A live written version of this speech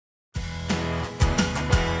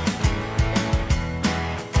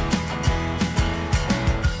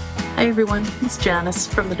Hi everyone, it's Janice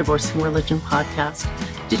from the Divorcing Religion podcast.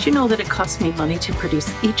 Did you know that it costs me money to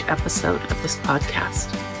produce each episode of this podcast?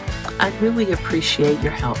 I'd really appreciate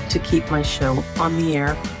your help to keep my show on the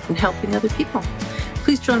air and helping other people.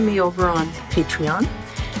 Please join me over on Patreon,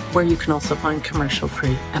 where you can also find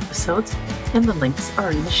commercial-free episodes, and the links are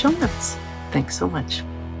in the show notes. Thanks so much.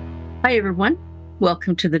 Hi everyone,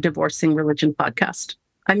 welcome to the Divorcing Religion podcast.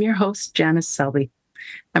 I'm your host, Janice Selby.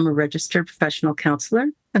 I'm a registered professional counselor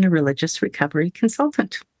and a religious recovery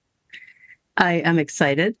consultant. I am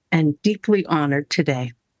excited and deeply honored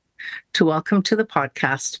today to welcome to the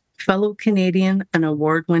podcast fellow Canadian and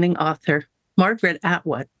award-winning author, Margaret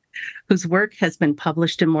Atwood, whose work has been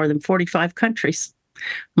published in more than 45 countries.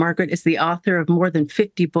 Margaret is the author of more than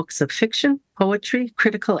 50 books of fiction, poetry,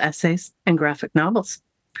 critical essays, and graphic novels.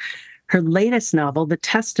 Her latest novel, The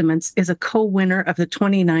Testaments, is a co-winner of the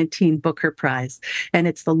 2019 Booker Prize, and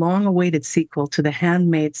it's the long-awaited sequel to The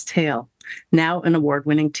Handmaid's Tale, now an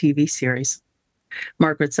award-winning TV series.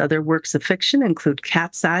 Margaret's other works of fiction include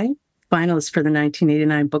Cat's Eye, finalist for the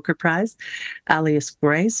 1989 Booker Prize, Alias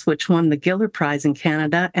Grace, which won the Giller Prize in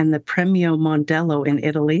Canada and the Premio Mondello in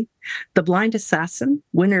Italy, The Blind Assassin,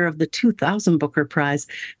 winner of the 2000 Booker Prize,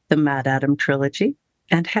 the MaddAddam Trilogy,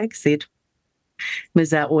 and Hag-Seed.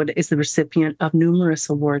 Ms. Atwood is the recipient of numerous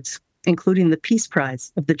awards, including the Peace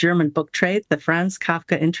Prize of the German Book Trade, the Franz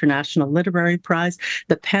Kafka International Literary Prize,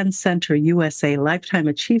 the Penn Center USA Lifetime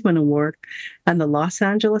Achievement Award, and the Los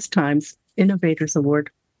Angeles Times Innovators Award.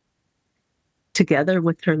 Together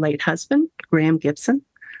with her late husband, Graeme Gibson,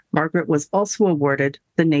 Margaret was also awarded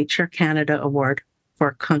the Nature Canada Award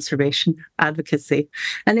for Conservation Advocacy.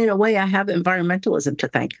 And in a way, I have environmentalism to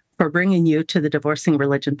thank for bringing you to the Divorcing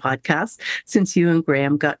Religion podcast, since you and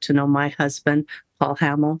Graeme got to know my husband, Paul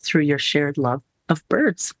Hamill, through your shared love of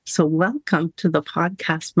birds. So welcome to the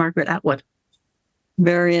podcast, Margaret Atwood.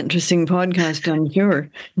 Very interesting podcast, I'm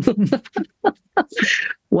sure.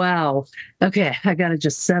 Wow. Okay, I got to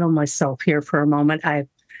just settle myself here for a moment. I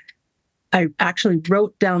actually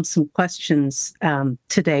wrote down some questions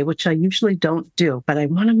today, which I usually don't do, but I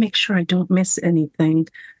want to make sure I don't miss anything.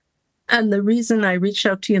 And the reason I reached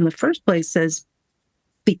out to you in the first place is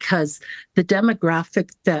because the demographic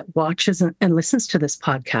that watches and listens to this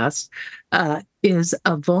podcast is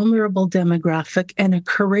a vulnerable demographic and a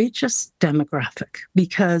courageous demographic,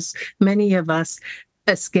 because many of us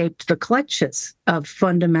escaped the clutches of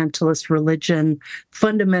fundamentalist religion,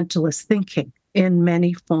 fundamentalist thinking in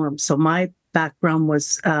many forms. So my background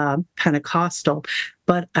was Pentecostal,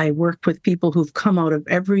 but I worked with people who've come out of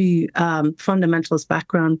every fundamentalist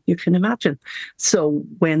background you can imagine. So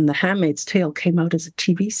when The Handmaid's Tale came out as a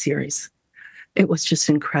TV series, it was just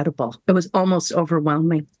incredible. It was almost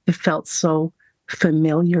overwhelming. It felt so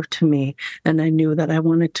familiar to me, and I knew that I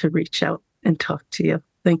wanted to reach out and talk to you.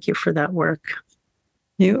 Thank you for that work.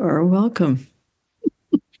 You are welcome.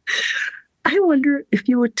 I wonder if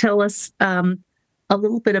you would tell us a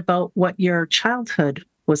little bit about what your childhood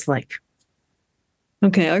was like.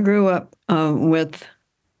 Okay, I grew up with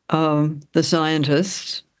the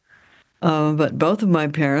scientists, but both of my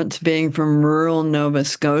parents being from rural Nova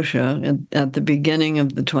Scotia at the beginning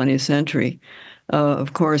of the 20th century.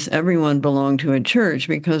 Of course, everyone belonged to a church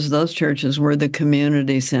because those churches were the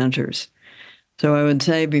community centers. So I would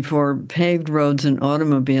say before paved roads and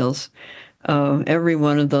automobiles, every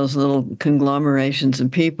one of those little conglomerations of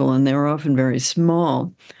people, and they were often very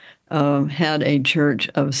small, had a church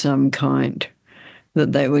of some kind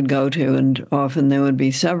that they would go to, and often there would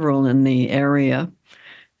be several in the area.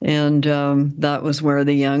 And that was where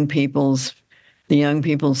the young people's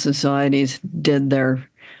societies did their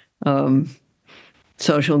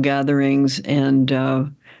social gatherings,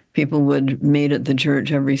 and people would meet at the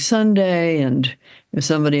church every Sunday, and if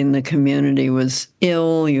somebody in the community was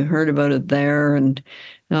ill, you heard about it there, and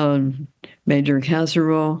made your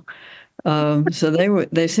casserole. So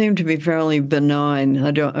they seemed to be fairly benign.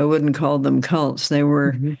 I wouldn't call them cults. They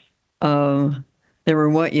were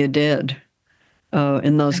what you did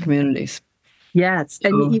in those communities. Yes,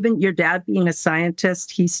 and even your dad being a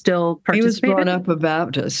scientist, he still participated? He was brought up a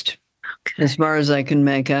Baptist, as far as I can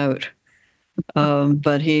make out.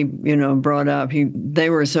 But he, they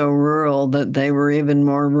were so rural that they were even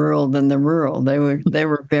more rural than the rural. They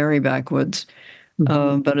were very backwoods,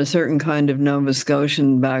 but a certain kind of Nova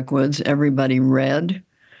Scotian backwoods. Everybody read,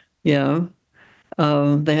 they had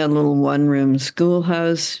a little one-room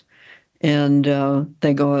schoolhouse, and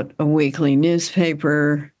they got a weekly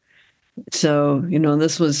newspaper. So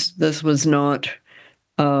this was not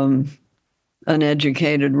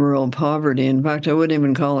uneducated rural poverty. In fact, I wouldn't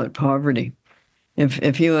even call it poverty.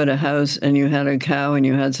 If you had a house and you had a cow and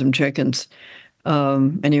you had some chickens,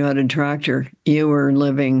 and you had a tractor, you were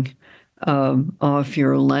living off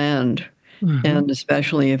your land. And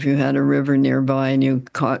especially if you had a river nearby and you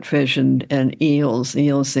caught fish and eels.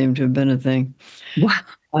 Eels seem to have been a thing. Wow.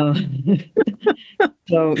 Uh,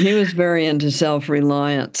 so he was very into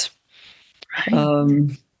self-reliance,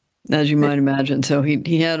 Right. as you might imagine. So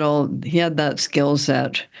he had that skill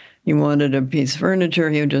set. He wanted a piece of furniture,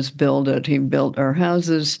 he would just build it. He built our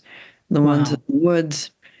houses, the ones in Wow. the woods,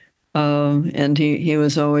 and he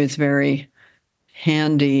was always very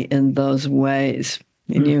handy in those ways.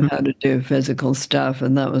 He knew how to do physical stuff,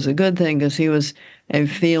 and that was a good thing because he was a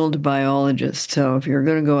field biologist. So if you're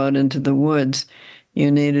going to go out into the woods,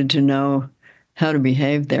 you needed to know how to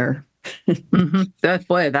behave there.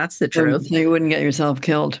 That's the truth. So you wouldn't get yourself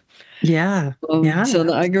killed. Yeah.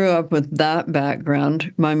 So I grew up with that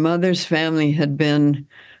background. My mother's family had been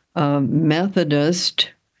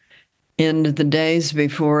Methodist in the days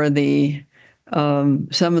before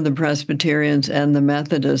some of the Presbyterians and the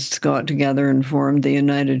Methodists got together and formed the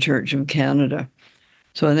United Church of Canada.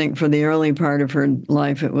 So I think for the early part of her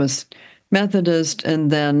life, it was Methodist, and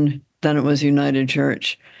then it was United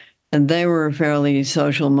Church. And they were fairly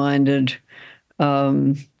social-minded,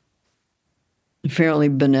 fairly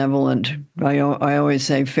benevolent. I always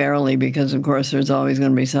say fairly because, of course, there's always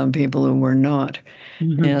going to be some people who were not.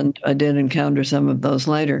 And I did encounter some of those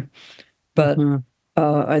later. But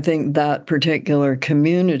I think that particular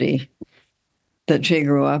community that she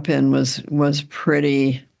grew up in was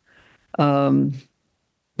pretty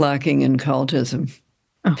lacking in cultism.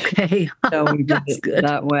 Okay. So we did That's it good.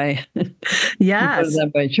 that way. Yes.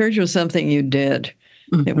 That way. Church was something you did.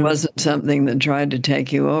 It wasn't something that tried to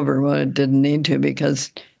take you over. Well, it didn't need to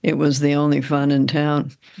because it was the only fun in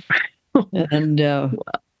town. And I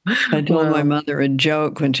told my mother a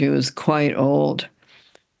joke when she was quite old.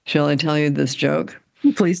 Shall I tell you this joke?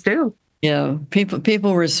 Please do. Yeah,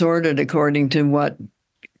 people were sorted according to what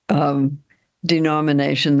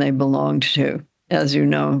denomination they belonged to, as you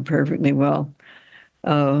know perfectly well.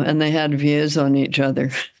 And they had views on each other.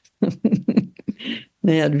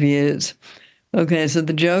 They had views. Okay, so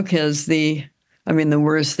the joke is the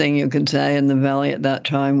worst thing you could say in the valley at that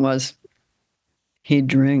time was, he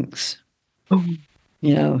drinks.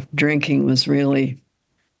 You know, drinking was really,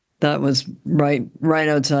 that was right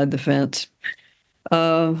outside the fence.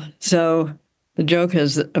 So the joke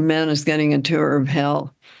is that a man is getting a tour of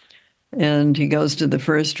hell, and he goes to the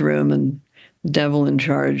first room, and the devil in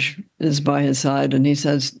charge is by his side, and he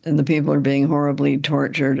says, and the people are being horribly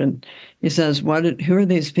tortured, and he says, who are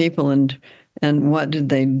these people, and what did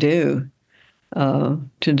they do to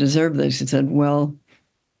deserve this? He said, well,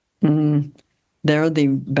 they're the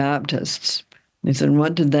Baptists. He said,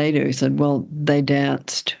 what did they do? He said, well, they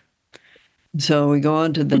danced. So we go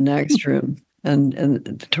on to the next room, and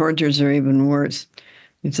the tortures are even worse.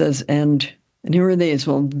 He says, and who are these?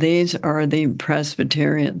 Well, these are the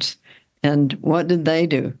Presbyterians. And what did they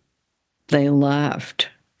do? They laughed.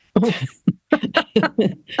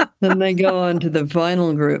 Then they go on to the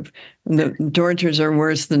final group. And the tortures are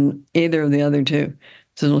worse than either of the other two.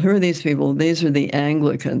 So, well, who are these people? These are the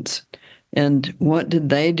Anglicans. And what did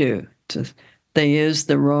they do? So they used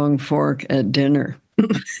the wrong fork at dinner.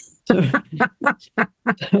 So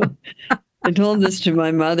I told this to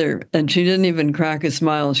my mother, and she didn't even crack a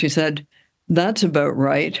smile. She said, that's about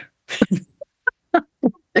right.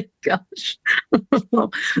 My gosh. So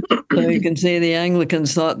you can see the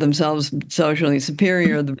Anglicans thought themselves socially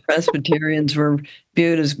superior. The Presbyterians were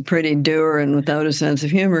viewed as pretty dour and without a sense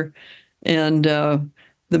of humor. And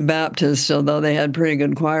the Baptists, although they had pretty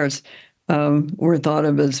good choirs, were thought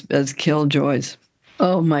of as killjoys.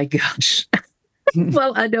 Oh my gosh.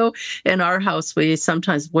 Well, I know in our house, we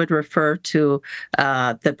sometimes would refer to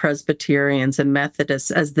the Presbyterians and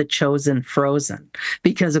Methodists as the chosen frozen,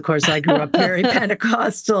 because, of course, I grew up very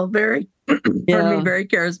Pentecostal, very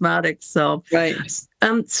charismatic. So, right.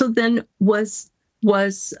 So then was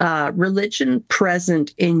religion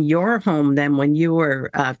present in your home then when you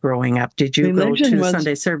were growing up? Did you go to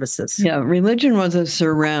Sunday services? Yeah, religion was a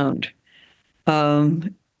surround.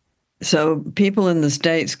 So people in the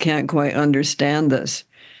States can't quite understand this.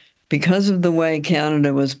 Because of the way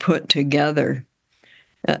Canada was put together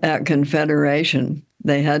at Confederation,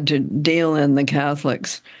 they had to deal in the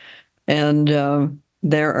Catholics. And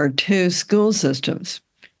there are two school systems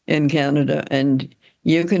in Canada, and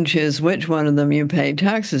you can choose which one of them you pay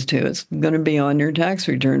taxes to. It's going to be on your tax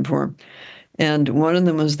return form. And one of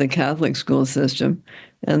them was the Catholic school system,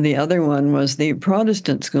 and the other one was the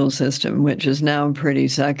Protestant school system, which is now pretty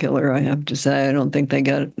secular, I have to say. I don't think they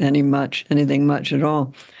got anything much at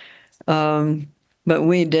all. but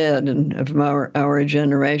we did, and from our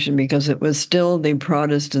generation, because it was still the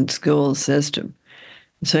Protestant school system.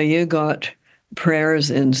 So you got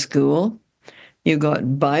prayers in school, you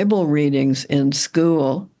got Bible readings in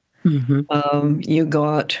school, you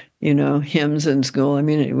got, hymns in school. I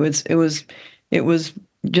mean, it was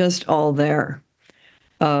just all there,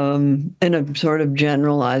 in a sort of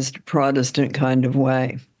generalized Protestant kind of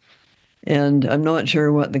way. And I'm not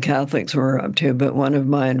sure what the Catholics were up to, but one of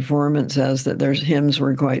my informants says that their hymns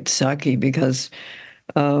were quite sucky because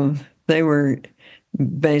they were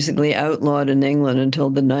basically outlawed in England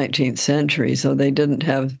until the 19th century. So they didn't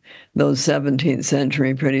have those 17th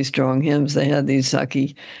century pretty strong hymns. They had these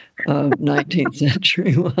sucky 19th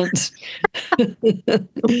century ones.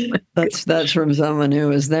 That's from someone who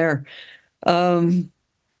was there.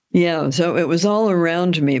 Yeah, so it was all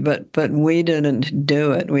around me, but we didn't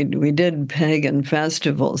do it. We did pagan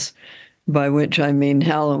festivals, by which I mean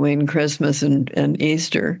Halloween, Christmas, and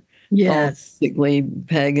Easter. Yes. All basically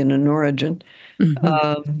pagan in origin.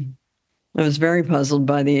 I was very puzzled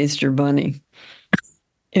by the Easter bunny.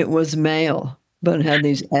 It was male, but had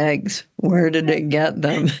these eggs. Where did it get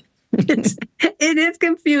them? It is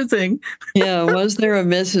confusing. Yeah, was there a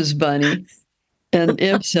Mrs. Bunny? And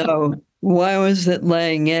if so, why was it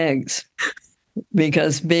laying eggs?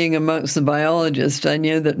 Because being amongst the biologists, I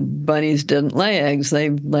knew that bunnies didn't lay eggs. They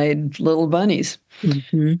laid little bunnies.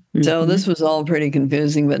 So this was all pretty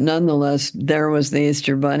confusing, but nonetheless, there was the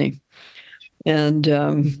Easter bunny.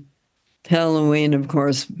 And Halloween, of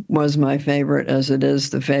course, was my favorite, as it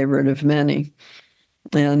is the favorite of many.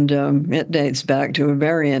 And it dates back to a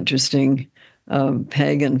very interesting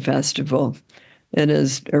pagan festival. It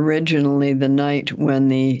is originally the night when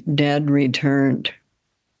the dead returned.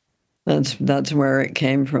 That's where it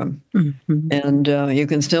came from. And you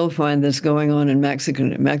can still find this going on in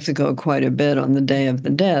Mexico quite a bit on the Day of the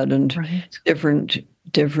Dead, and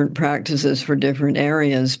different practices for different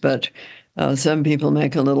areas. But some people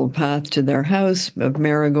make a little path to their house of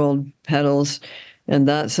marigold petals, and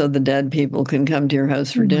that's so the dead people can come to your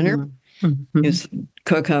house for dinner. You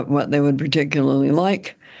cook up what they would particularly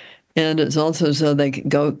like. And it's also so they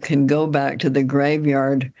can go back to the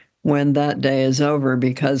graveyard when that day is over,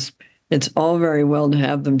 because it's all very well to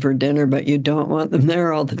have them for dinner, but you don't want them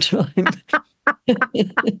there all the time.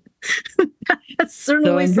 That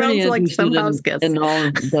certainly sounds like some house guests. In all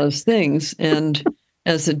of those things. And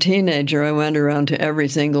as a teenager, I went around to every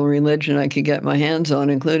single religion I could get my hands on,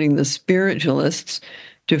 including the spiritualists,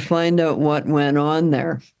 to find out what went on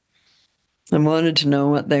there. I wanted to know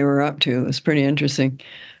what they were up to. It was pretty interesting.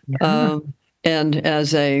 And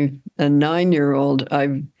as a 9-year-old,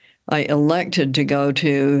 I elected to go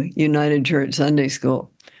to United Church Sunday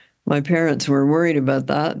School. My parents were worried about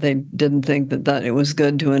that. They didn't think that it was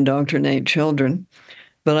good to indoctrinate children.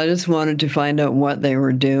 But I just wanted to find out what they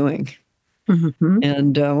were doing.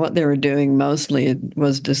 And what they were doing mostly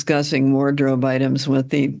was discussing wardrobe items with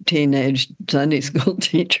the teenage Sunday school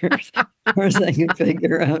teachers, as far as I could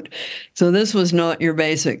figure out. So this was not your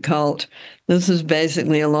basic cult. This is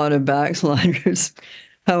basically a lot of backsliders.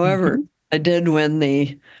 However, I did win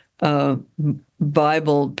the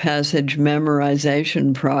Bible passage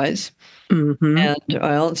memorization prize. And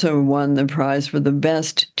I also won the prize for the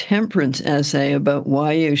best temperance essay about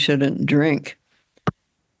why you shouldn't drink.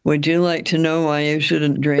 Would you like to know why you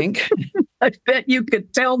shouldn't drink? I bet you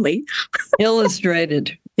could tell me.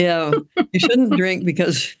 Illustrated. Yeah. You shouldn't drink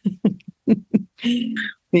because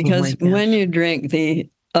when you drink, the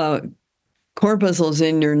corpuscles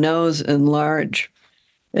in your nose enlarge.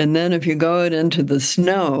 And then if you go out into the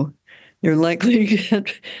snow, you're likely to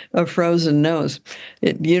get a frozen nose.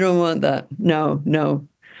 You don't want that. No.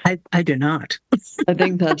 I do not. I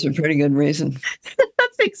think that's a pretty good reason. I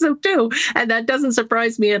think so too. And that doesn't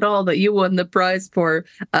surprise me at all that you won the prize for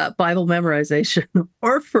Bible memorization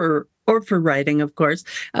or for writing, of course.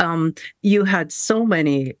 You had so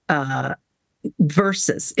many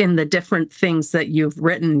verses in the different things that you've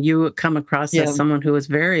written. You come across as someone who is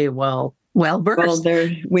very well versed. Well,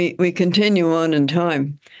 we continue on in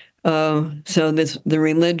time. So the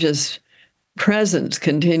religious presence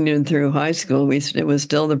continued through high school. It was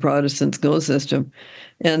still the Protestant school system.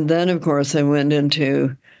 And then, of course, I went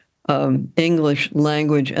into English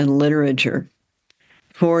language and literature.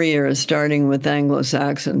 4 years, starting with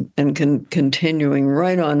Anglo-Saxon and continuing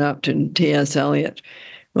right on up to T.S. Eliot.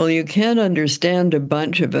 Well, you can't understand a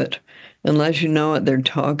bunch of it unless you know what they're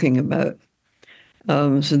talking about.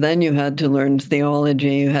 So then you had to learn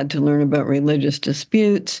theology, you had to learn about religious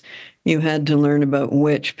disputes, you had to learn about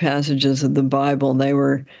which passages of the Bible they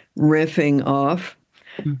were riffing off.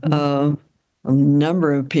 a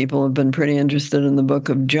number of people have been pretty interested in the book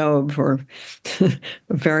of Job for a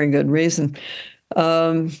very good reason.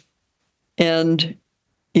 And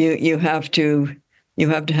you have to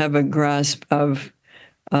have a grasp of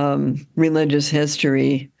religious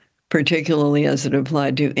history, particularly as it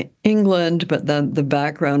applied to England. But then the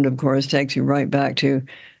background, of course, takes you right back to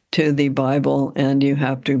the Bible, and you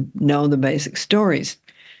have to know the basic stories.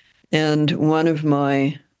 And one of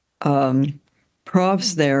my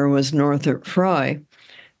profs there was Northrop Frye,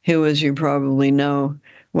 who, as you probably know,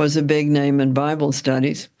 was a big name in Bible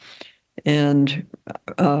studies, and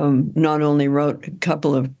not only wrote a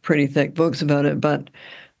couple of pretty thick books about it, but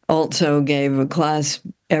also gave a class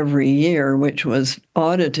every year, which was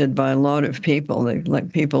audited by a lot of people.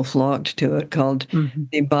 People flocked to it, called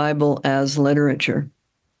The Bible as Literature.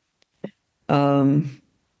 And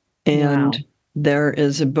Wow. there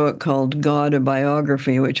is a book called God, a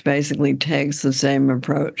Biography, which basically takes the same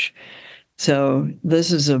approach. So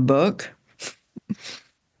this is a book,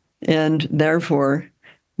 and therefore,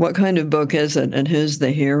 what kind of book is it, and who's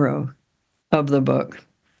the hero of the book?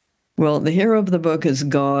 Well, the hero of the book is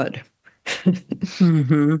God.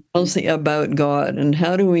 Mostly about God. And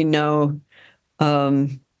how do we know?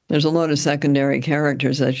 There's a lot of secondary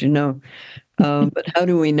characters, as you know, but how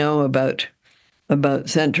do we know about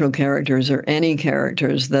central characters or any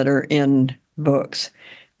characters that are in books?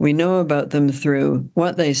 We know about them through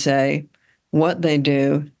what they say, what they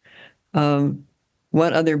do,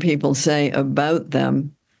 what other people say about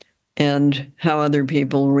them, and how other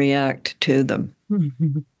people react to them.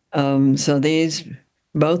 So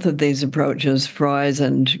both of these approaches, Frye's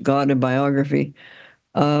and God, a Biography,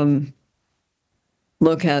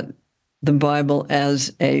 look at the Bible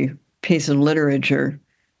as a piece of literature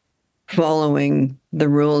following the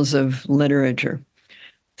rules of literature.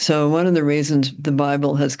 So one of the reasons the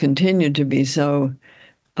Bible has continued to be so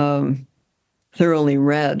thoroughly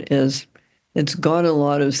read is it's got a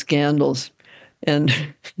lot of scandals, and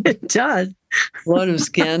it does. A lot of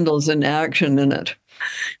scandals and action in it,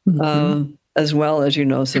 as well as,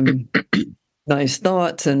 some nice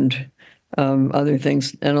thoughts and other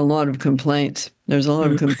things, and a lot of complaints. There's a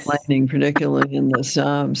lot of complaining, particularly in the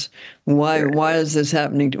Psalms. Why is this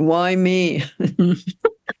happening? Why me?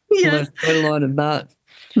 Yes. Quite a lot of that.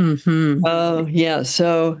 Yeah.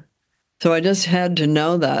 So I just had to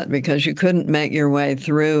know that, because you couldn't make your way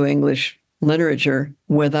through English literature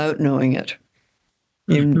without knowing it.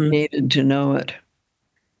 You needed to know it.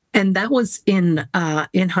 And that was in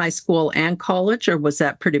high school and college, or was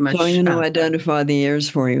that pretty much? So I'm going to identify the years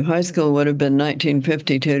for you. High school would have been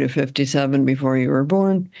 1952 to 57 before you were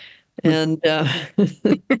born, and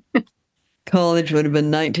college would have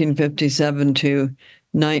been 1957 to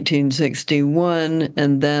 1961,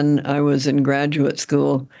 and then I was in graduate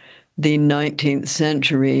school, the 19th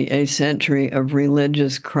century, a century of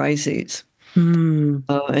religious crises.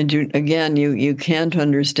 And you can't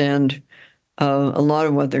understand a lot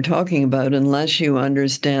of what they're talking about unless you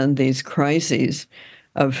understand these crises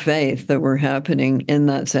of faith that were happening in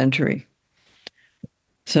that century.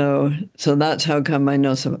 So that's how come I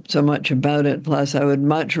know so much about it. Plus, I would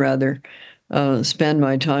much rather spend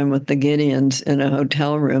my time with the Gideons in a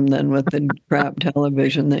hotel room than with the crap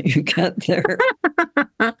television that you get there.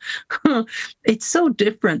 It's so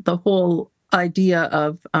different, the whole idea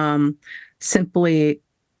of simply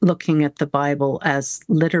looking at the Bible as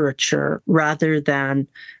literature rather than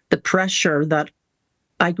the pressure that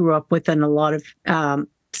I grew up with, and a lot of,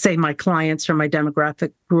 say, my clients or my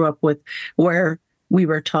demographic grew up with, where we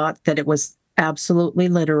were taught that it was absolutely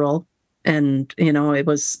literal. And, it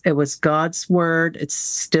was God's word. It's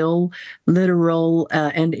still literal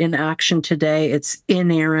and in action today. It's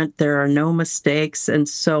inerrant. There are no mistakes. And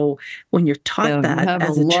so when you're taught that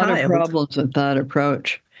as a child, you have a lot of problems with that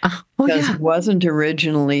approach. Because it wasn't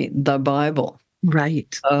originally the Bible.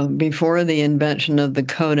 Right. Before the invention of the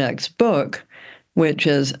Codex book, which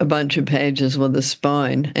is a bunch of pages with a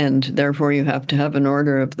spine, and therefore you have to have an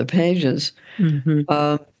order of the pages, it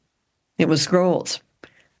was scrolls.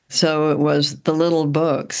 So it was the little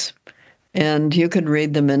books, and you could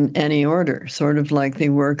read them in any order, sort of like the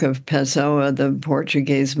work of Pessoa, the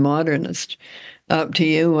Portuguese modernist. Up to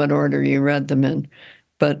you what order you read them in.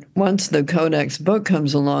 But once the Codex book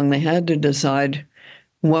comes along, they had to decide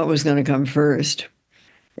what was going to come first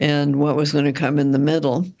and what was going to come in the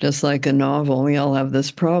middle, just like a novel. We all have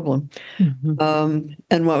this problem. And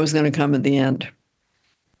what was going to come at the end.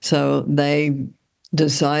 So they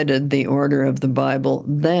decided the order of the Bible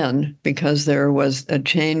then, because there was a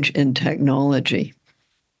change in technology.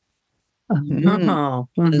 As you know,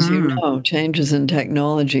 changes in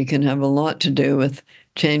technology can have a lot to do with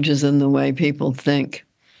changes in the way people think.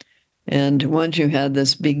 And once you had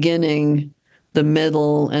this beginning, the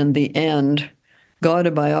middle, and the end, God,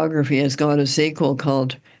 a biography, has got a sequel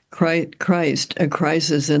called Christ, A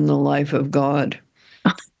Crisis in the Life of God.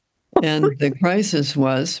 And the crisis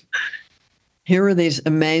was, here are these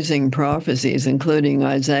amazing prophecies, including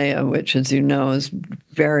Isaiah, which, as you know, is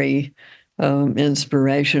very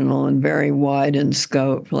inspirational and very wide in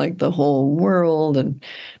scope, like the whole world. And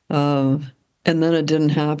then it didn't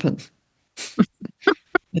happen.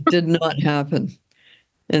 It did not happen.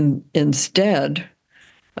 And instead,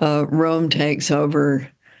 Rome takes over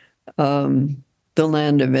the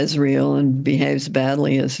land of Israel and behaves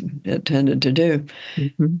badly, as it tended to do.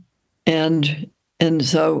 Mm-hmm. And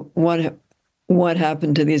so what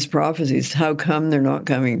happened to these prophecies? How come they're not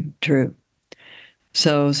coming true?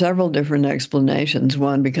 So several different explanations.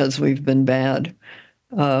 One, because we've been bad.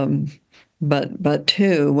 But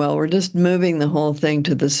two, well, we're just moving the whole thing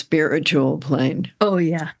to the spiritual plane. Oh,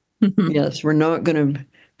 yeah. Yes, we're not going to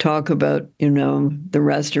talk about, the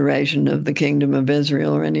restoration of the kingdom of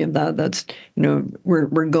Israel or any of that. That's,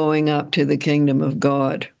 we're going up to the kingdom of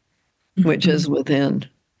God, which is within.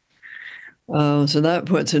 So that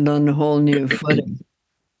puts it on a whole new footing,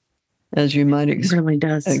 as you might really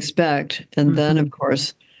does. expect. And then, of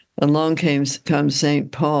course, along comes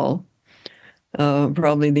St. Paul,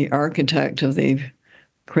 probably the architect of the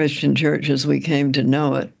Christian church as we came to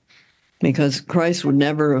know it, because Christ would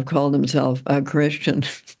never have called himself a Christian.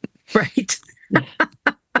 Right.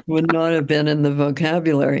 Would not have been in the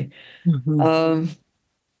vocabulary.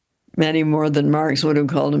 Many more than Marx would have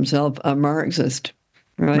called himself a Marxist.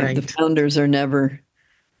 Right. The founders are never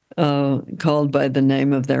called by the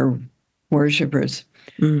name of their worshipers.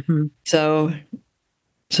 So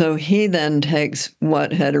he then takes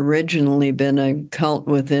what had originally been a cult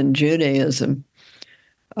within Judaism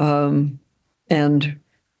and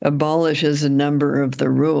abolishes a number of the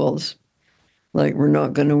rules. Like, we're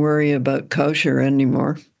not going to worry about kosher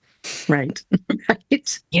anymore. Right.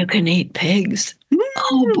 Right. You can eat pigs.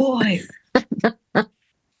 Oh, boy.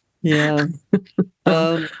 Yeah.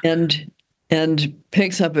 And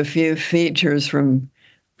picks up a few features from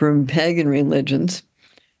pagan religions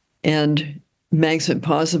and makes it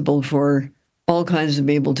possible for all kinds of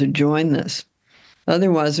people to join this.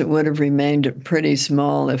 Otherwise, it would have remained pretty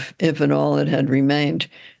small, if at all it had remained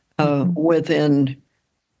within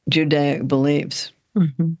Judaic beliefs.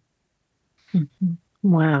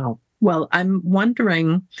 Wow. Well, I'm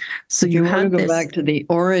wondering, so you want to go back to the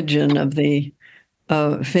origin of the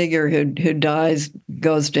figure who dies,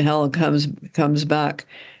 goes to hell, comes back.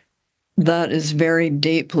 That is very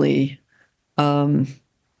deeply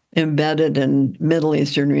embedded in Middle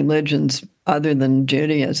Eastern religions other than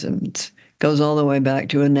Judaism. It goes all the way back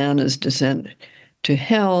to Inanna's descent to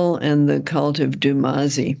hell and the cult of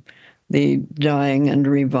Dumazi, the dying and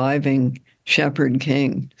reviving shepherd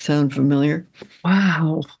king. Sound familiar?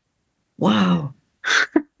 Wow.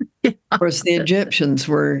 Yeah. Of course, the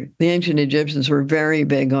ancient Egyptians were very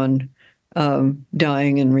big on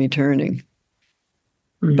dying and returning,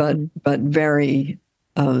 but very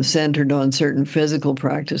centered on certain physical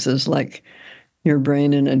practices, like your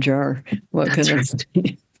brain in a jar.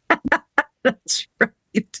 That's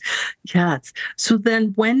right. Yes. So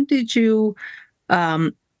then when did you,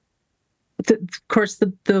 of course,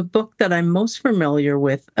 the book that I'm most familiar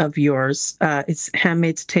with of yours is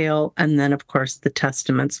Handmaid's Tale, and then, of course, the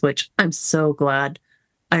Testaments, which I'm so glad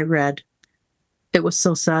I read. It was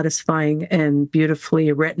so satisfying and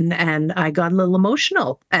beautifully written, and I got a little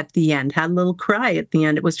emotional at the end, had a little cry at the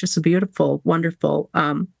end. It was just a beautiful, wonderful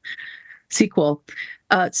sequel.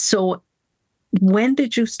 So when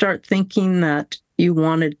did you start thinking that you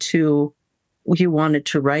wanted to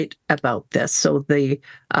write about this? So the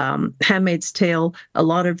Handmaid's Tale, a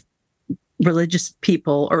lot of religious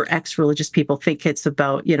people or ex-religious people think it's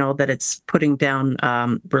about, that it's putting down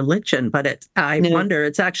religion, but I wonder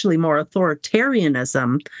it's actually more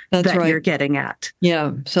authoritarianism you're getting at.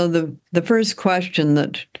 Yeah. So the first question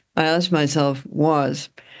that I asked myself was,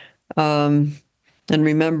 and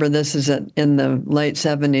remember this is in the late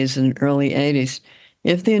 70s and early 80s,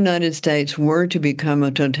 if the United States were to become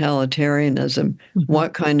a totalitarianism,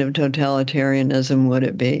 what kind of totalitarianism would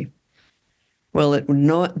it be? Well, it would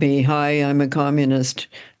not be, hi, I'm a communist,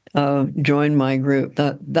 join my group.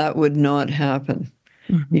 That would not happen.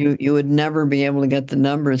 You would never be able to get the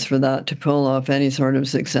numbers for that to pull off any sort of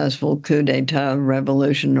successful coup d'etat,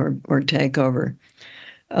 revolution, or takeover.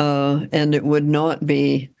 And it would not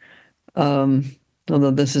be,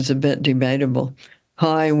 although this is a bit debatable,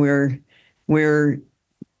 hi, we're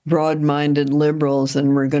broad-minded liberals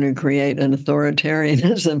and we're going to create an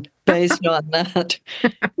authoritarianism based on that.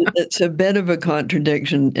 It's a bit of a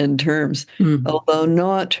contradiction in terms, although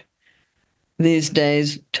not these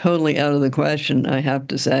days totally out of the question, I have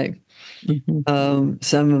to say.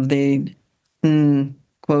 Some of the,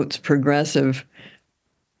 quotes, progressive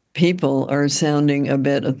people are sounding a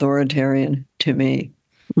bit authoritarian to me.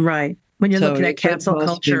 Right. When you're looking at cancel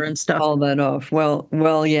culture and stuff. Call that off. Well,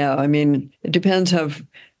 yeah. I mean, it depends how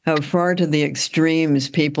far to the extremes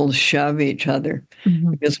people shove each other.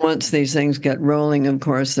 Because once these things get rolling, of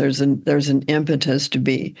course, there's an impetus to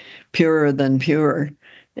be purer than pure,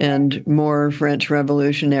 and more French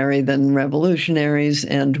revolutionary than revolutionaries,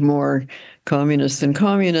 and more communist than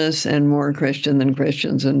communists, and more Christian than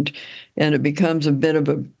Christians, and it becomes a bit of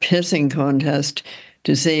a pissing contest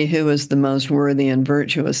to see who is the most worthy and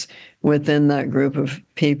virtuous within that group of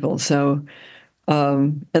people. So,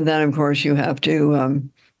 and then, of course, you have to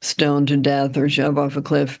stone to death or shove off a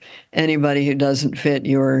cliff anybody who doesn't fit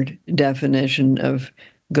your definition of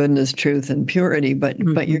goodness, truth, and purity. But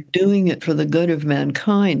you're doing it for the good of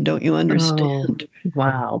mankind. Don't you understand? Oh,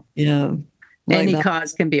 wow. Yeah. Like any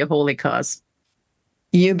cause can be a holy cause.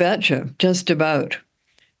 You betcha. Just about.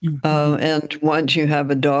 And once you have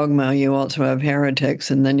a dogma, you also have heretics,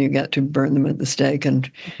 and then you get to burn them at the stake, and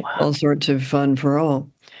all sorts of fun for all.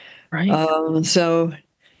 Right. So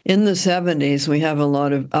in the 70s, we have a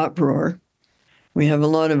lot of uproar. We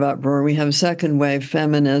have second wave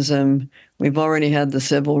feminism. We've already had the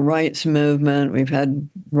civil rights movement. We've had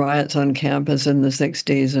riots on campus in the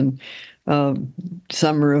 60s, and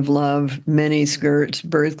Summer of Love, mini skirts,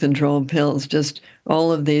 birth control pills, just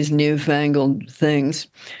all of these newfangled things,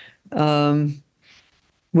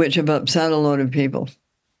 which have upset a lot of people.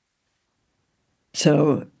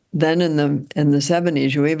 So then in the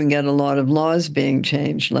 70s, you even get a lot of laws being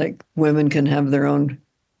changed, like women can have their own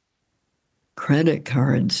credit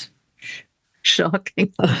cards.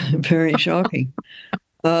 Shocking. Very shocking.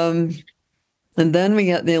 And then we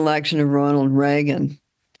get the election of Ronald Reagan.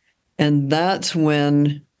 And that's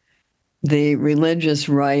when the religious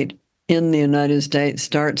right in the United States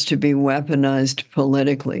starts to be weaponized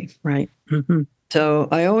politically. Right. So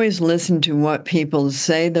I always listen to what people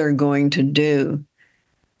say they're going to do,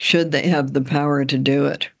 should they have the power to do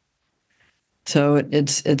it. So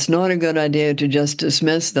it's not a good idea to just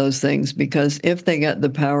dismiss those things, because if they get the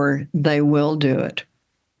power, they will do it.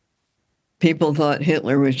 People thought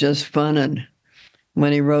Hitler was just funnin'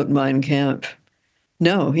 when he wrote Mein Kampf.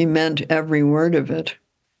 No, he meant every word of it,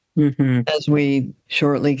 as we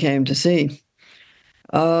shortly came to see.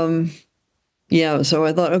 Yeah, so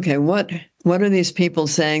I thought, okay, what are these people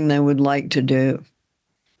saying they would like to do?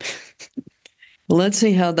 Let's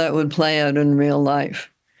see how that would play out in real life.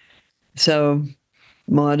 So,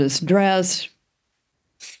 modest dress.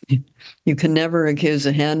 You can never accuse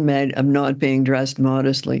a handmaid of not being dressed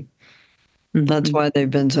modestly. That's why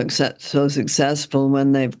they've been so successful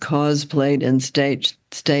when they've cosplayed in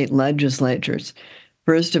state legislatures.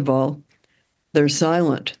 First of all, they're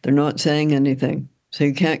silent. They're not saying anything. So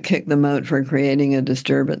you can't kick them out for creating a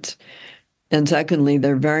disturbance. And secondly,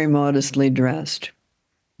 they're very modestly dressed.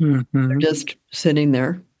 They're just sitting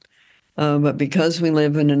there. But because we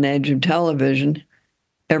live in an age of television,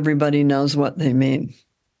 everybody knows what they mean,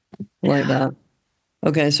 like that.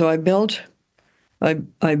 Okay, so I built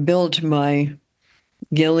my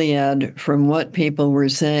Gilead from what people were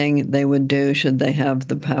saying they would do should they have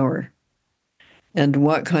the power, and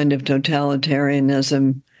what kind of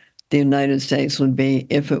totalitarianism the United States would be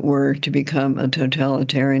if it were to become a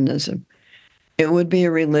totalitarianism. It would be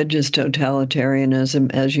a religious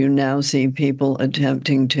totalitarianism, as you now see people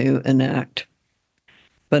attempting to enact.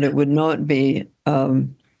 But it would not be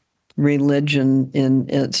religion in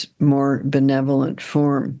its more benevolent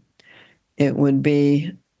form. It would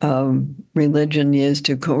be religion used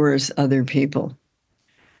to coerce other people.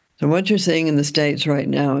 So what you're seeing in the States right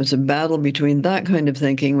now is a battle between that kind of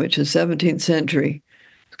thinking, which is 17th century.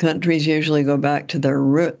 Countries usually go back to their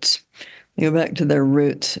roots. They go back to their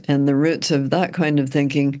roots, and the roots of that kind of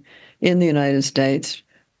thinking in the United States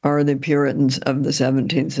are the Puritans of the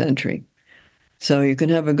 17th century. So you can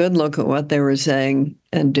have a good look at what they were saying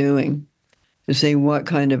and doing to see what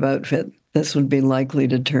kind of outfit this would be likely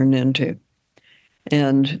to turn into.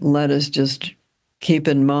 And let us just keep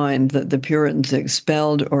in mind that the Puritans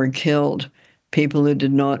expelled or killed people who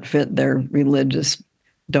did not fit their religious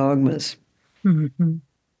dogmas,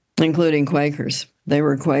 including Quakers. They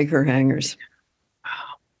were Quaker hangers.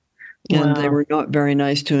 And they were not very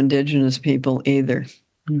nice to Indigenous people either,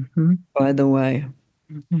 by the way.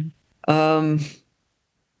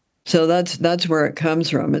 So that's where it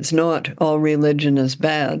comes from. It's not all religion is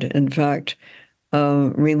bad. In fact,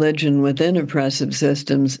 religion within oppressive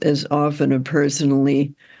systems is often a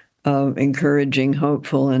personally encouraging,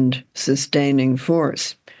 hopeful, and sustaining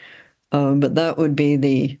force. But that would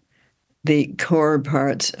be the core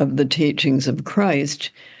parts of the teachings of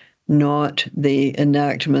Christ, not the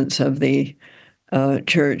enactments of the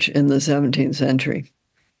church in the 17th century,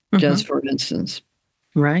 just for instance.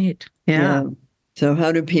 Right. Yeah. So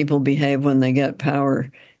how do people behave when they get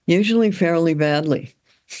power? Usually fairly badly.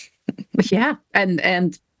 Yeah.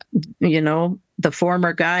 And the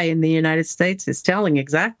former guy in the United States is telling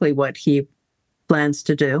exactly what he plans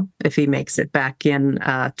to do if he makes it back in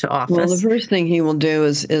to office. Well, the first thing he will do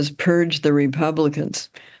is purge the Republicans.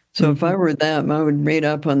 So if I were them, I would read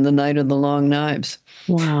up on the Night of the Long Knives.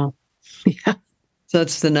 Wow. Yeah. So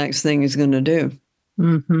that's the next thing he's going to do.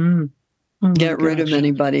 Mm-hmm. Oh, get rid of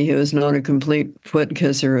anybody who is not a complete foot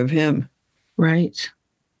kisser of him. Right.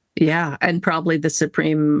 Yeah. And probably the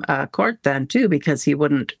Supreme Court then, too, because he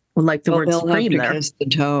wouldn't like the word supreme there. Kiss the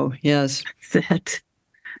toe. Yes. That's it.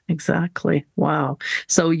 Exactly. Wow.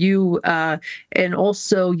 So you, and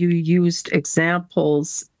also you used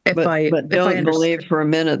examples. But don't believe for a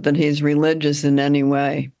minute that he's religious in any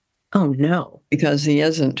way. Oh, no. Because he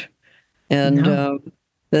isn't. And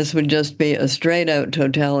this would just be a straight out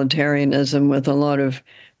totalitarianism with a lot of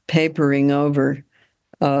papering over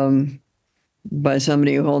by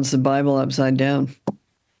somebody who holds the Bible upside down.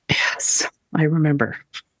 Yes, I remember.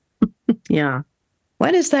 Yeah.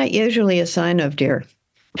 What is that usually a sign of, dear?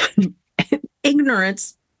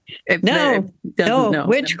 Ignorance. No,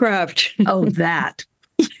 witchcraft. Oh, that.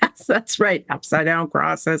 Yes, that's right. Upside down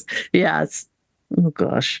crosses. Yes. Oh,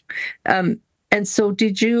 gosh. And so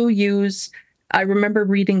did you use, I remember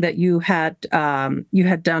reading that you had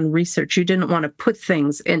done research. You didn't want to put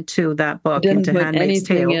things into that book, into Handmaid's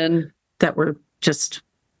Tale, that were just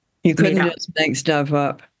you couldn't just make stuff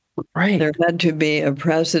up. Right. There had to be a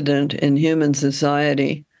precedent in human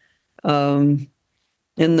society, in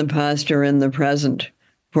the past or in the present,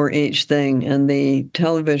 for each thing. And the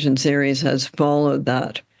television series has followed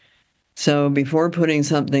that. So before putting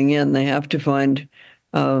something in, they have to find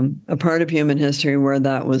a part of human history where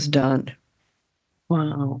that was done.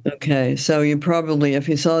 Wow. Okay, so you probably, if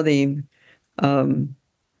you saw the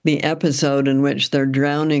episode in which they're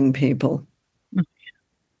drowning people. Oh,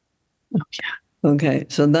 yeah. Okay,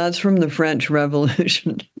 so that's from the French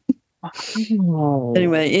Revolution. Oh.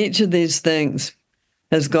 Anyway, each of these things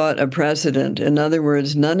has got a precedent. In other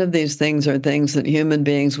words, none of these things are things that human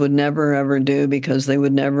beings would never, ever do because they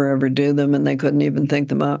would never, ever do them and they couldn't even think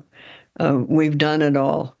them up. We've done it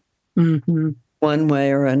all, one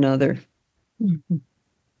way or another. Mm-hmm.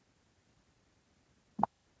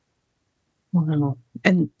 Wow.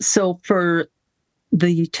 And so for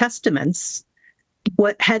the Testaments,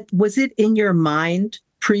 was it in your mind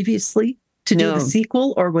previously to do the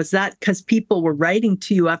sequel, or was that because people were writing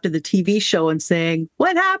to you after the TV show and saying,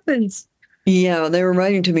 what happens? Yeah, they were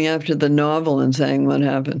writing to me after the novel and saying what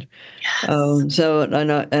happened. Yes.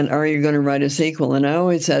 And are you going to write a sequel? And I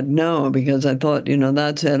always said no, because I thought,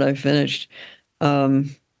 that's it, I finished.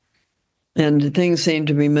 And things seemed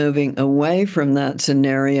to be moving away from that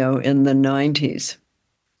scenario in the 90s.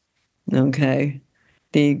 Okay.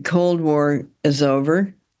 The Cold War is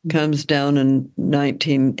over, comes down in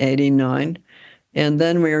 1989, and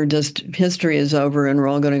then history is over and we're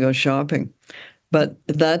all going to go shopping. But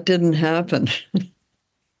that didn't happen.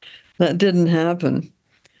 That didn't happen.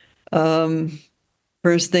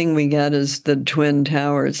 First thing we get is the Twin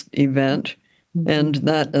Towers event, and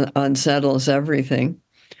that unsettles everything.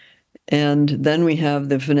 And then we have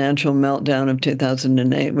the financial meltdown of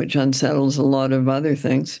 2008, which unsettles a lot of other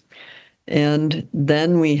things. And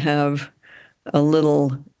then we have a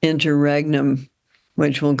little interregnum,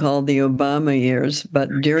 which we'll call the Obama years. But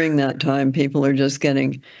during that time, people are just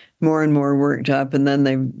getting more and more worked up, and then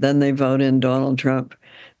they vote in Donald Trump.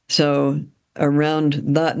 So around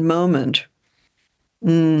that moment,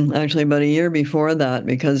 actually about a year before that,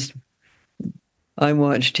 because I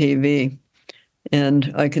watch TV,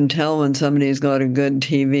 and I can tell when somebody's got a good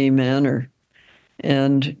TV manner.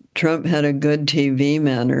 And Trump had a good TV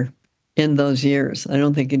manner in those years. I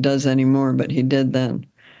don't think he does anymore, but he did then.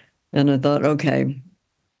 And I thought, okay,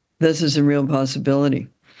 this is a real possibility.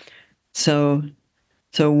 So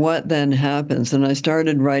what then happens? And I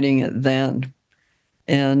started writing it then,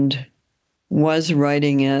 and was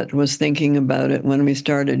thinking about it when we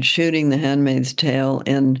started shooting The Handmaid's Tale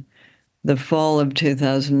in the fall of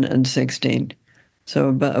 2016. So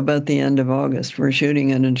about the end of August, we're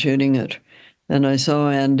shooting it. And I saw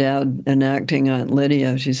Ann Dowd enacting Aunt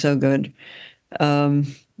Lydia. She's so good. And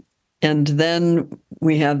then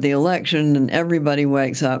we have the election, and everybody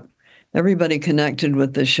wakes up everybody connected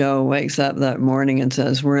with the show wakes up that morning and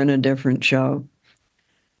says, we're in a different show.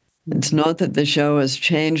 It's not that the show has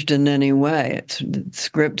changed in any way. The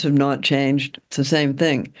scripts have not changed. It's the same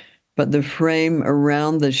thing. But the frame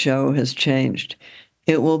around the show has changed.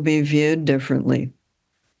 It will be viewed differently.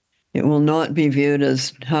 It will not be viewed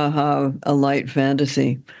as, ha, a light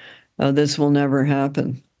fantasy. This will never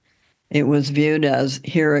happen. It was viewed as,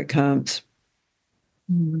 here it comes.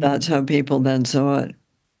 Mm-hmm. That's how people then saw it.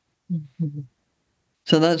 Mm-hmm.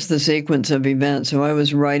 So that's the sequence of events. So I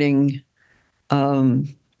was writing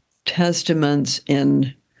testaments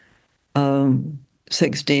in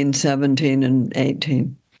 16, 17, and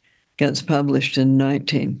 18. Gets published in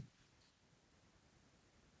 19.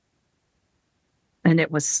 And it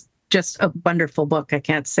was just a wonderful book. I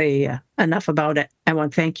can't say enough about it. I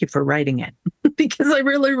want to thank you for writing it because I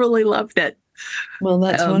really, really loved it. Well,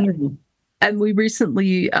 that's wonderful. And we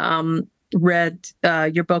recently read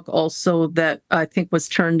your book also that I think was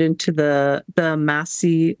turned into the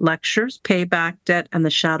Massey Lectures, Payback, Debt, and the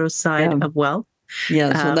Shadow Side of Wealth.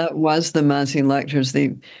 Yeah, so that was the Massey Lectures.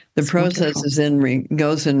 The process wonderful. Is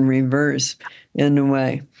goes in reverse in a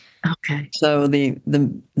way. Okay. So the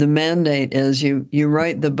mandate is you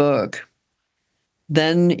write the book,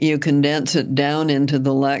 then you condense it down into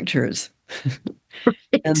the lectures. Right.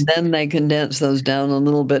 And then they condense those down a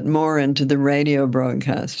little bit more into the radio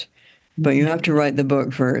broadcast. But you have to write the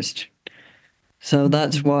book first. So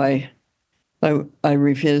that's why I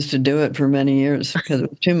refused to do it for many years because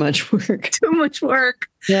it was too much work. Too much work.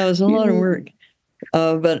 Yeah, it was a lot of work.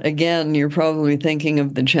 But again, you're probably thinking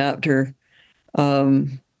of the chapter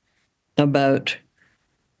about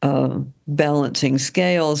balancing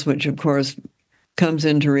scales, which of course comes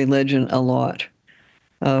into religion a lot.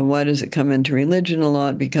 Why does it come into religion a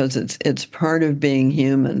lot? Because it's part of being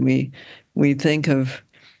human. We think of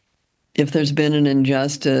if there's been an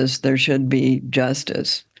injustice, there should be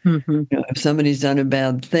justice. Mm-hmm. You know, if somebody's done a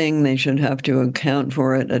bad thing, they should have to account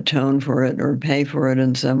for it, atone for it, or pay for it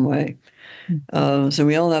in some way. Mm-hmm. So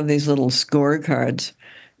we all have these little scorecards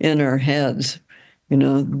in our heads. You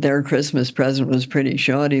know, their Christmas present was pretty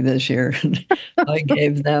shoddy this year. I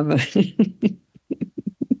gave them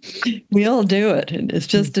we all do it. It's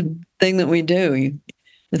just a thing that we do.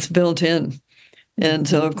 It's built in. And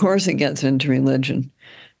so, of course, it gets into religion.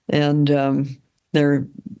 And all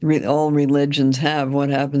religions have what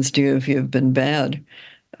happens to you if you've been bad,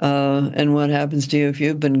 and what happens to you if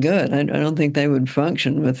you've been good. I don't think they would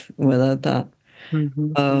function without that.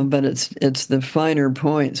 Mm-hmm. But it's the finer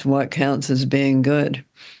points. What counts as being good?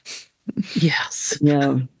 Yes.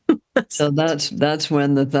 Yeah. So that's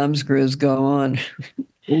when the thumb screws go on.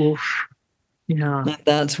 Oof. Yeah. And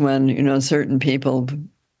that's when certain people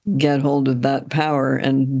get hold of that power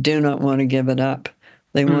and do not want to give it up.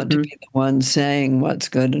 They want to be the ones saying what's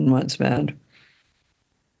good and what's bad.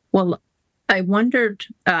 Well, I wondered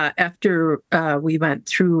after we went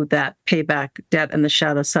through that Payback, Debt, and the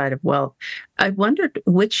Shadow Side of Wealth, I wondered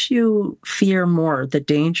which you fear more, the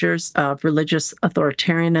dangers of religious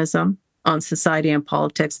authoritarianism on society and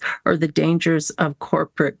politics, or the dangers of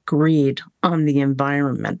corporate greed on the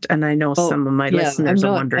environment. And I know some of my listeners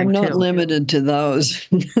are wondering too. I'm not too. limited to those.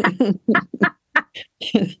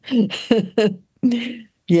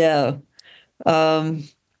 Yeah.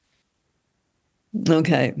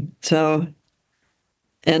 Okay. So,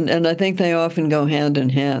 and I think they often go hand in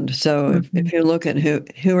hand. So if you look at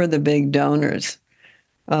who are the big donors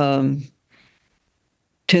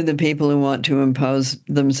to the people who want to impose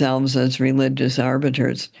themselves as religious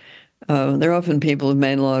arbiters, they're often people who've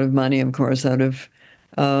made a lot of money, of course, out of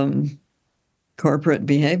corporate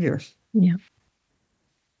behavior. Yeah.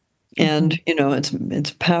 And,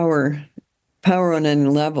 it's power on any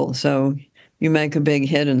level. So you make a big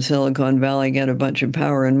hit in Silicon Valley, get a bunch of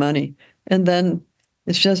power and money, and then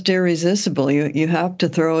it's just irresistible. You have to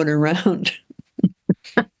throw it around.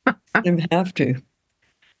 You have to.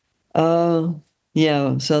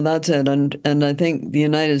 Yeah, so that's it. And I think the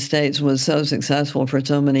United States was so successful for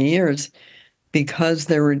so many years because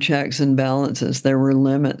there were checks and balances, there were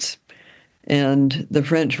limits. And the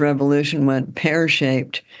French Revolution went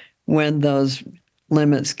pear-shaped when those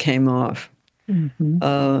limits came off. Mm-hmm.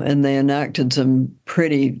 And they enacted some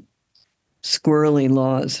pretty squirrely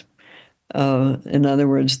laws. In other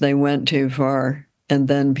words, they went too far, and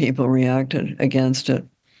then people reacted against it.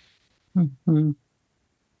 Mm-hmm.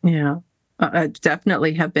 Yeah. I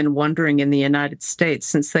definitely have been wondering in the United States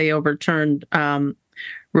since they overturned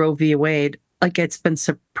Roe v. Wade. Like, it's been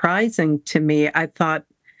surprising to me. I thought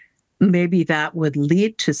maybe that would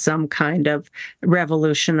lead to some kind of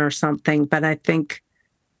revolution or something, but I think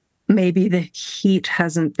maybe the heat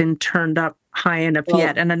hasn't been turned up high enough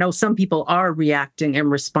yet. And I know some people are reacting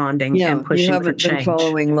and responding and pushing you for haven't change. been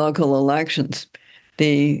following local elections.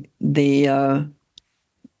 The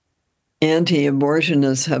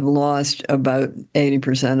anti-abortionists have lost about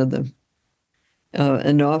 80% of them,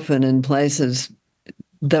 and often in places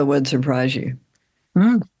that would surprise you.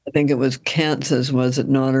 Mm. I think it was Kansas, was it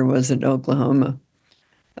not, or was it Oklahoma,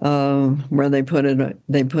 where they put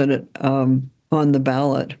it on the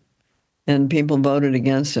ballot, and people voted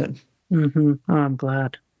against it. Mm-hmm. Oh, I'm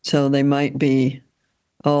glad. So they might be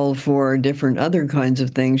all for different other kinds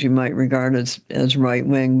of things you might regard as right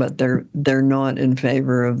wing, but they're not in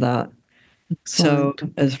favor of that. Excellent. So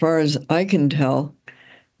as far as I can tell,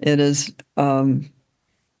 it is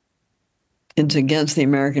it's against the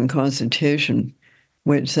American Constitution,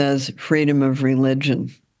 which says freedom of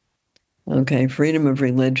religion. Okay, freedom of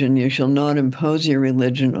religion. You shall not impose your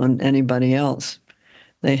religion on anybody else.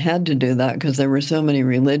 They had to do that because there were so many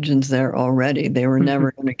religions there already. They were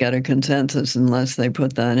never going to get a consensus unless they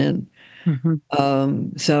put that in.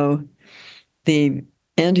 So the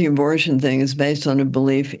anti-abortion thing is based on a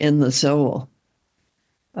belief in the soul,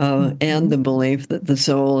 and the belief that the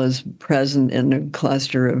soul is present in a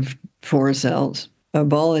cluster of 4 cells.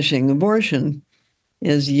 Abolishing abortion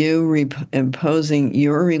is you imposing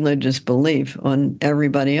your religious belief on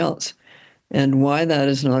everybody else. And why that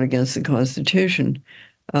is not against the Constitution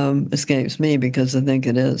escapes me, because I think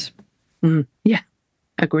it is. Yeah,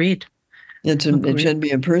 agreed. It should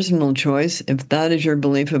be a personal choice. If that is your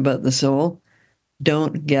belief about the soul,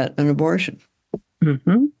 don't get an abortion.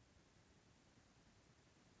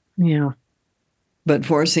 Yeah. But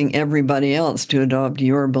forcing everybody else to adopt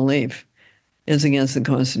your belief is against the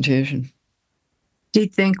Constitution. Do you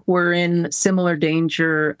think we're in similar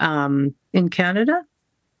danger in Canada?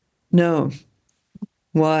 No.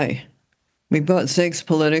 Why? We've got 6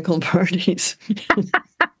 political parties.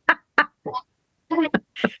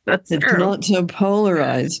 It's not so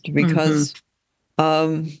polarized because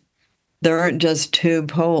there aren't just 2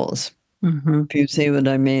 poles. If you see what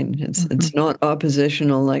I mean, it's not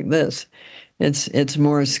oppositional like this. It's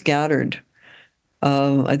more scattered.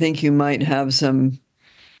 I think you might have some,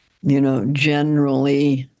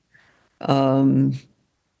 generally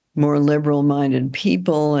more liberal-minded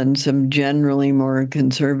people and some generally more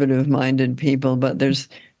conservative-minded people, but there's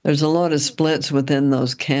a lot of splits within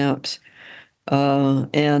those camps,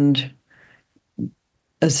 and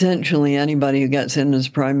essentially anybody who gets in as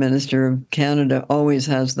Prime Minister of Canada always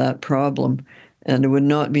has that problem, and it would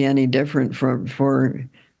not be any different for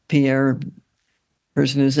Pierre,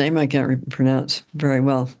 person whose name I can't pronounce very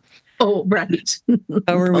well. Oh, right.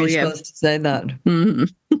 How are we supposed to say that?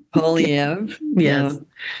 Polyev? Yes.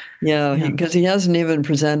 Yeah, because he hasn't even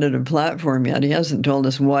presented a platform yet. He hasn't told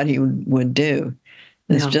us what he would do.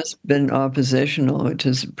 It's just been oppositional, which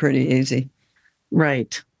is pretty easy.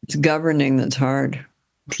 Right. It's governing that's hard.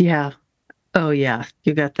 Yeah. Oh, yeah.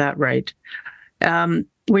 You got that right.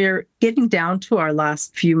 We're getting down to our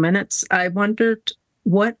last few minutes. I wondered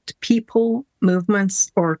what people,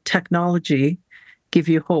 movements, or technology give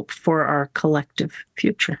you hope for our collective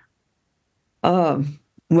future?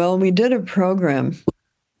 Well, we did a program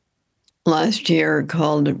last year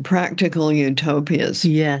called Practical Utopias.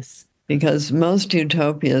 Yes. Because most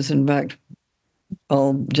utopias, in fact,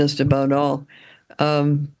 just about all,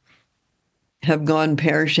 have gone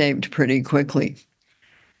pear-shaped pretty quickly.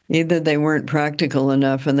 Either they weren't practical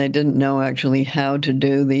enough and they didn't know actually how to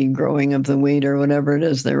do the growing of the wheat or whatever it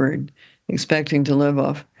is they were expecting to live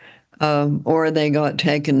off, or they got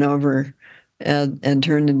taken over and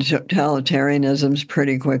turned into totalitarianisms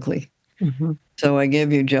pretty quickly. So I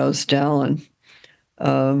give you Joe Stalin.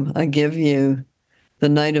 I give you the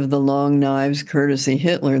Night of the Long Knives, courtesy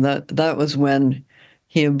Hitler. That was when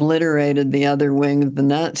he obliterated the other wing of the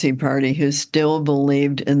Nazi Party who still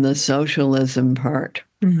believed in the socialism part,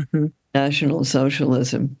 National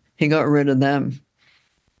Socialism. He got rid of them.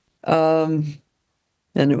 And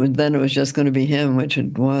then it was just going to be him, which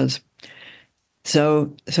it was.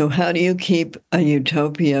 So how do you keep a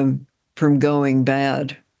utopia from going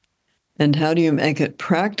bad? And how do you make it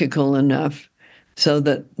practical enough so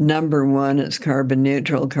that, number one, it's carbon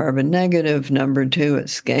neutral, carbon negative. Number two,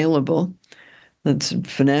 it's scalable. That's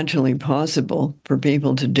financially possible for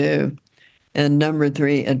people to do. And number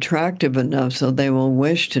three, attractive enough so they will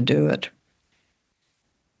wish to do it.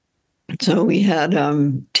 So we had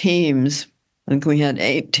teams, I think we had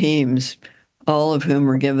 8 teams, all of whom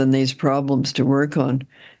were given these problems to work on.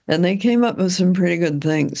 And they came up with some pretty good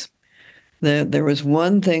things. There was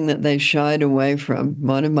one thing that they shied away from.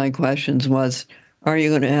 One of my questions was, are you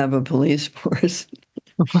going to have a police force?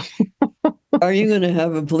 Are you going to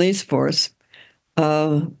have a police force?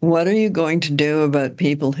 What are you going to do about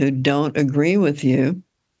people who don't agree with you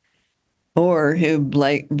or who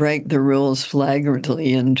break the rules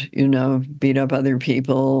flagrantly and, beat up other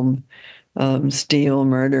people, steal,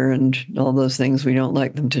 murder, and all those things we don't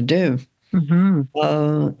like them to do?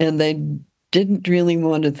 Mm-hmm. And they didn't really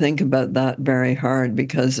want to think about that very hard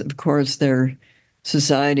because, of course, their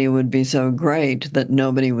society would be so great that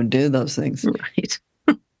nobody would do those things. Right.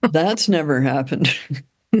 That's never happened.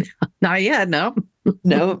 Not yet, no.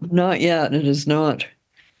 No, not yet. It is not.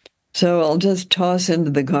 So I'll just toss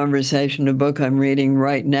into the conversation a book I'm reading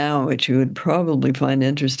right now, which you would probably find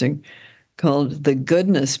interesting, called The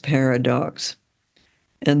Goodness Paradox.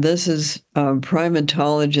 And this is a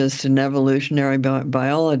primatologist and evolutionary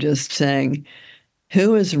biologist saying,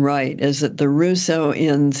 who is right? Is it the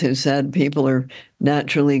Rousseauians who said people are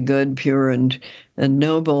naturally good, pure, and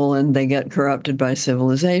noble, and they get corrupted by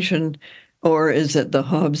civilization? Or is it the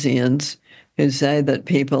Hobbesians who say that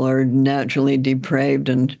people are naturally depraved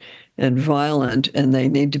and violent, and they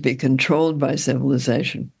need to be controlled by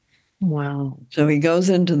civilization? Wow. So he goes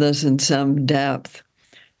into this in some depth,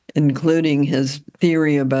 including his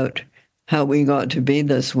theory about how we got to be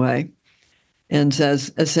this way, and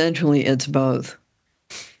says essentially it's both.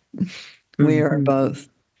 We are both.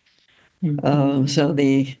 So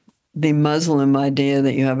the Muslim idea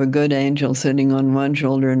that you have a good angel sitting on one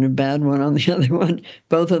shoulder and a bad one on the other one,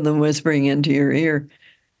 both of them whispering into your ear,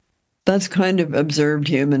 that's kind of observed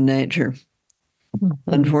human nature.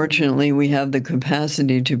 Unfortunately, we have the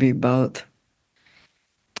capacity to be both.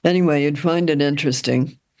 Anyway, you'd find it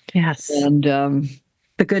interesting. Yes. And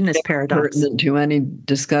the goodness paradox. Pertinent to any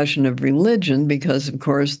discussion of religion, because, of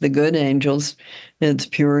course, the good angels, it's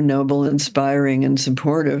pure, noble, inspiring, and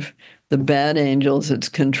supportive. The bad angels, it's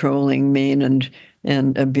controlling, mean,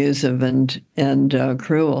 and abusive, and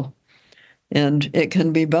cruel. And it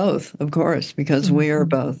can be both, of course, because we are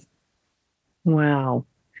both. Wow.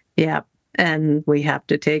 Yeah. And we have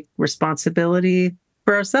to take responsibility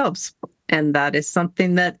for ourselves. And that is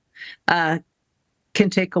something that can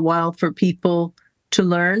take a while for people to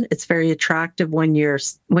learn. It's very attractive when you're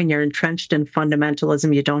entrenched in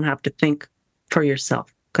fundamentalism. You don't have to think for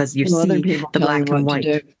yourself because you see the black and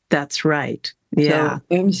white. That's right. Yeah.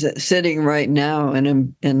 So I'm sitting right now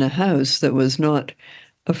in a house that was not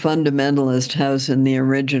a fundamentalist house in the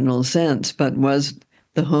original sense, but was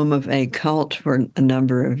the home of a cult for a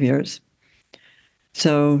number of years.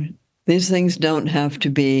 So these things don't have to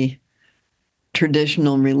be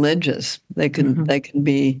traditional religious. They can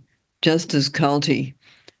be just as culty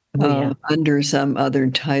under some other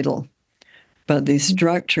title, but the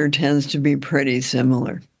structure tends to be pretty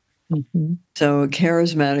similar. So a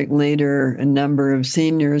charismatic leader, a number of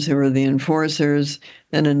seniors who are the enforcers,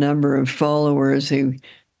 and a number of followers who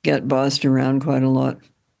get bossed around quite a lot.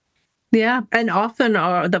 Yeah, and often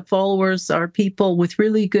the followers are people with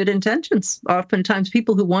really good intentions. Oftentimes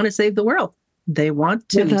people who want to save the world. They want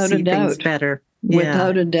to see things better.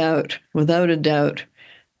 Without a doubt.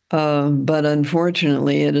 But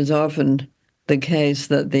unfortunately, it is often the case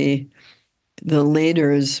that the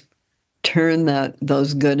leaders turn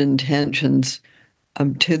those good intentions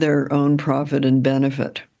to their own profit and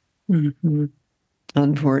benefit.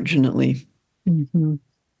 Unfortunately.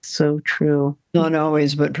 So true. Not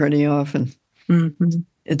always, but pretty often.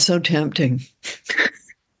 It's so tempting.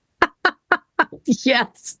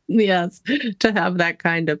 Yes, to have that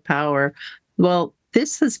kind of power. Well,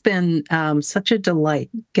 this has been such a delight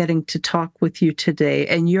getting to talk with you today.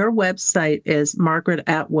 And your website is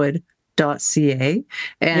margaretatwood.ca.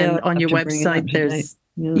 And on your website, there's...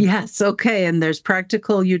 Yes, okay. And there's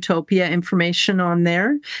practical utopia information on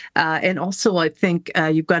there. And also, I think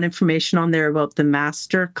you've got information on there about the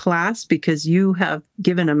master class, because you have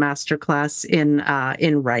given a master class in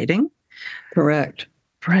writing. Correct.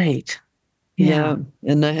 Right. Yeah.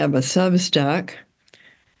 And I have a Substack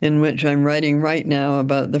in which I'm writing right now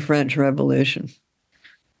about the French Revolution.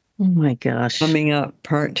 Oh my gosh. Coming up,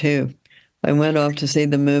 part 2. I went off to see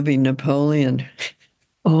the movie Napoleon.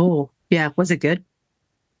 Oh, yeah. Was it good?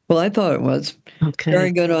 Well, I thought it was. Okay.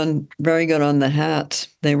 Very good on the hats.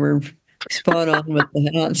 They were spot on with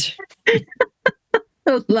the hats.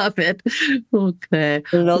 I love it. Okay.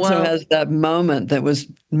 It also has that moment that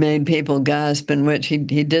made people gasp, in which he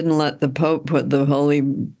didn't let the Pope put the Holy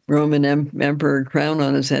Roman Emperor crown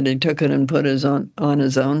on his head. He took it and put it on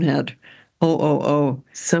his own head. Oh.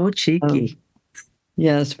 So cheeky.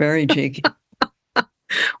 Yes, very cheeky.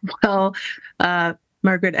 Well,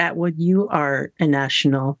 Margaret Atwood, you are a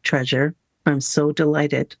national treasure. I'm so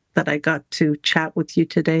delighted that I got to chat with you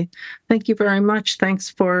today. Thank you very much. Thanks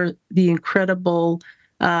for the incredible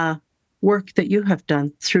work that you have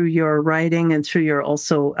done through your writing and through your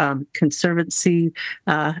also conservancy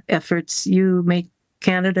efforts. You make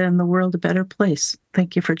Canada and the world a better place.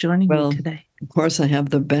 Thank you for joining me today. Of course, I have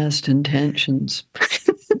the best intentions.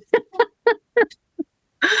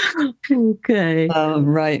 Okay.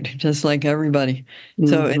 Right, just like everybody.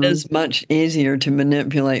 So it is much easier to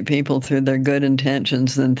manipulate people through their good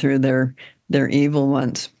intentions than through their evil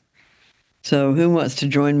ones. So who wants to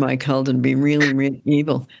join my cult and be really, really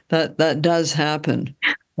evil? That does happen,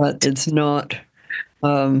 but it's not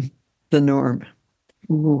the norm.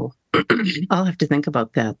 Ooh. I'll have to think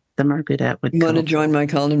about that. The Margaret Atwood You cult. want to join my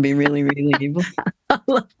cult and be really, really evil?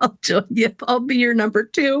 I'll join you. I'll be your number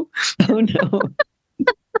 2. Oh, no.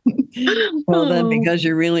 Well, then, because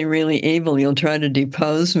you're really, really evil, you'll try to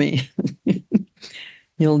depose me.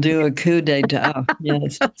 You'll do a coup d'etat.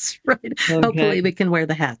 Yes. That's right. Okay. Hopefully we can wear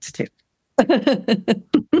the hats too. Okay,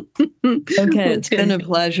 it's been a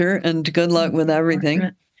pleasure, and good luck with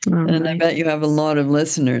everything. And I bet you have a lot of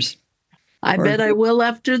listeners. I bet I will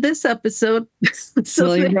after this episode.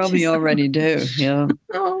 Well, you probably already do, yeah.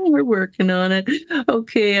 Oh, we're working on it.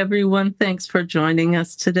 Okay, everyone, thanks for joining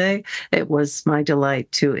us today. It was my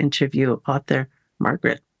delight to interview author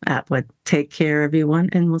Margaret Atwood. Take care, everyone,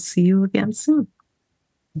 and we'll see you again soon.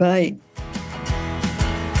 Bye.